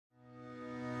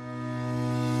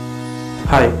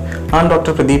Hi, I am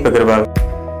doctor Pradeep Agarwal.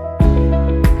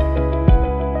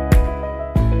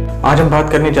 आज हम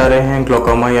बात करने जा रहे हैं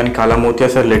ग्लोकोमा यानी काला मोतिया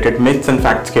से रिलेटेड मिथ्स एंड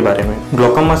फैक्ट्स के बारे में।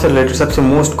 ग्लोकोमा से रिलेटेड सबसे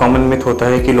मोस्ट कॉमन मिथ होता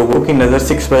है कि लोगों की नज़र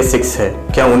 6/6 है,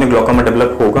 क्या उन्हें ग्लोकोमा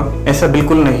डेवलप होगा? ऐसा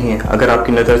बिल्कुल नहीं है। अगर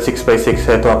आपकी नज़र 6/6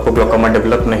 है तो आपको ग्लोकोमा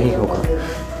डेवलप नहीं होगा।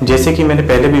 जैसे कि मैंने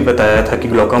पहले भी बताया था कि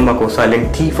ग्लोकोमा को साइलेंट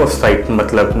थीफ ऑफ साइट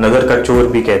मतलब नज़र का चोर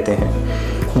भी कहते हैं।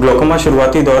 ग्लोकोमा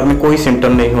शुरुआती दौर में कोई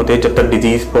सिम्टम नहीं होते जब तक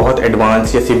डिजीज बहुत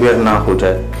एडवांस या सीवियर ना हो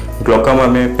जाए। ग्लोकोमा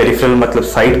में पेरिफेरल मतलब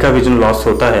साइड का विजन लॉस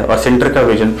होता है और सेंटर का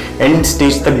विजन एंड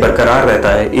स्टेज तक बरकरार रहता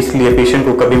है, इसलिए पेशेंट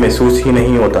को कभी महसूस ही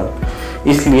नहीं होता।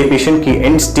 इसलिए पेशेंट की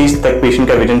एंड स्टेज तक पेशेंट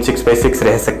का विजन 6/6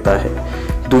 रह सकता है।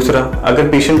 दूसरा, अगर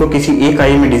पेशेंट को किसी एक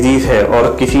आई में डिजीज है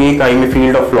और किसी एक आई में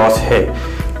फील्ड ऑफ लॉस है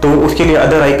तो उसके लिए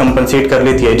अदर आई कंपनसेट कर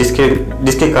लेती है,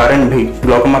 जिसके कारण भी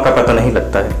ग्लोकोमा का पता नहीं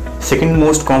लगता है। सेकंड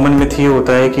मोस्ट कॉमन मिथ ये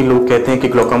होता है कि लोग कहते हैं कि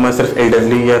ग्लोकोमा सिर्फ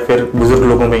एल्डरली या फिर बुजुर्ग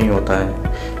लोगों में ही होता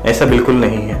है। ऐसा बिल्कुल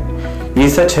नहीं है। ये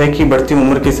सच है कि बढ़ती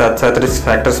उम्र के साथ साथ रिस्क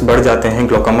फैक्टर्स बढ़ जाते हैं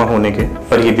ग्लोकोमा होने के,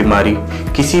 पर ये बीमारी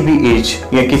किसी भी एज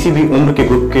या किसी भी उम्र के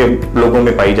ग्रुप के लोगों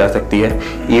में पाई जा सकती है।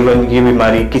 इवन ये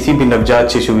बीमारी किसी भी नवजात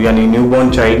शिशु यानी न्यूबॉर्न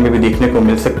चाइल्ड में भी देखने को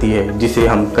मिल सकती है, जिसे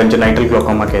हम कंजेनाइटल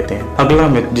ग्लोकोमा कहते हैं। अगला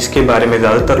मिथ जिसके बारे में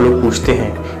ज्यादातर लोग पूछते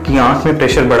हैं कि आंख में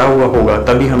प्रेशर बढ़ा हुआ होगा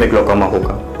तभी हमें ग्लोकोमा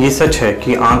होगा। ये सच है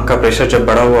कि आंख का प्रेशर जब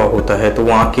बढ़ा हुआ होता है तो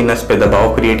वो आंख की नस पे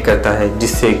दबाव क्रिएट करता है,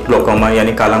 जिससे ग्लोकोमा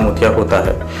यानी काला मोतिया होता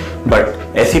है। बट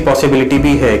ऐसी पॉसिबिलिटी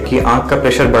भी है कि आंख का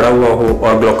प्रेशर बढ़ा हुआ हो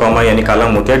और ग्लोकोमा यानी काला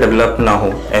मोतिया डेवलप ना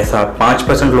हो। ऐसा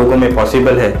 5% लोगों में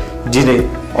पॉसिबल है,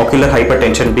 जिन्हें ऑक्यूलर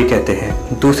हाइपरटेंशन भी कहते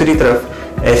हैं। दूसरी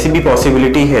तरफ ऐसी भी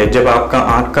पॉसिबिलिटी है जब आपका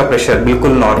आंख का प्रेशर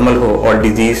बिल्कुल नॉर्मल हो और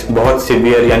डिजीज बहुत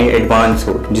सीवियर यानी एडवांस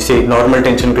हो, जिसे नॉर्मल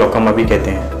टेंशन ग्लोकोमा भी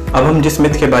कहते हैं। अब हम जिस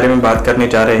मिथ के बारे में बात करने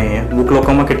जा रहे हैं वो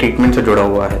ग्लोकोमा के ट्रीटमेंट से जुड़ा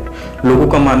हुआ है। लोगों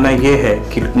का मानना ये है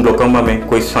कि ग्लोकोमा में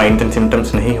कोई साइंस एंड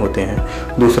सिम्टम्स नहीं होते हैं।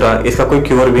 दूसरा, इसका कोई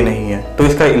क्योर भी नहीं है, तो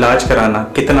इसका इलाज कराना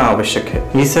कितना आवश्यक है।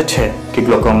 ये सच है कि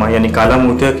ग्लोकोमा यानी काला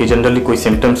मोतिया की जनरली कोई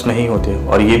सिम्टम्स नहीं होते,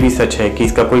 और ये भी सच है कि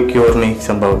इसका कोई क्योर नहीं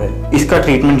संभव है। इसका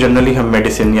ट्रीटमेंट जनरली हम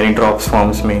मेडिसिन यानी ड्रॉप्स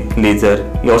फॉर्म्स में, लेजर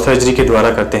या सर्जरी के द्वारा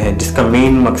करते हैं, जिसका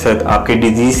मेन मकसद आपके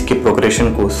डिजीज के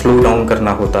प्रोग्रेशन को स्लो डाउन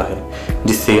करना होता है,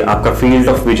 जिससे आपका फील्ड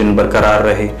ऑफ विजन बरकरार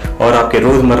रहे और आपके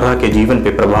रोजमर्रा के जीवन पे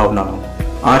प्रभाव ना हो।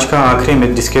 आज का आखिरी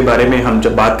मिथ जिसके बारे में हम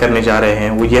जब बात करने जा रहे हैं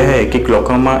वो यह है कि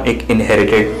ग्लोकोमा एक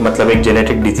इनहेरिटेड मतलब एक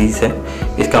जेनेटिक डिजीज है।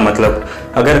 इसका मतलब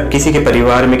अगर किसी के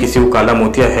परिवार में किसी को काला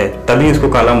मोतिया है तभी उसको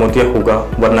काला मोतिया होगा,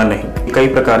 वरना नहीं। कई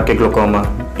प्रकार के ग्लोकोमा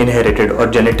इनहेरिटेड और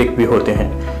जेनेटिक भी होते हैं।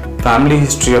 फैमिली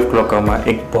हिस्ट्री ऑफ ग्लोकोमा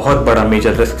एक बहुत बड़ा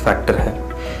मेजर रिस्क फैक्टर है,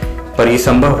 पर यह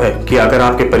संभव है कि अगर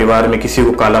आपके परिवार में किसी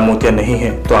को काला मोतिया नहीं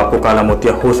है तो आपको काला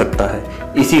मोतिया हो सकता है।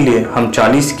 इसीलिए हम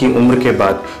 40 की उम्र के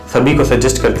बाद सभी को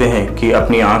सजेस्ट करते हैं कि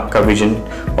अपनी आंख का विजन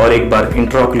और एक बार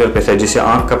इंट्राओक्यूलर प्रेशर, जिसे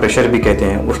आंख का प्रेशर भी कहते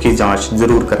हैं, उसकी जांच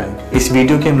जरूर कराएं। इस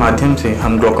वीडियो के माध्यम से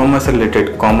हम ग्लोकोमा से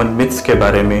रिलेटेड कॉमन मिथ्स के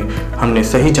बारे में हमने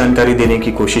सही जानकारी देने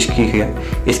की कोशिश की है।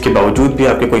 इसके बावजूद भी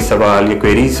आपके कोई सवाल या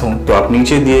क्वेरीज हों तो आप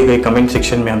नीचे दिए गए कमेंट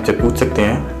सेक्शन में हमसे पूछ सकते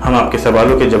हैं। हम आपके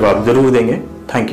सवालों के जवाब जरूर देंगे।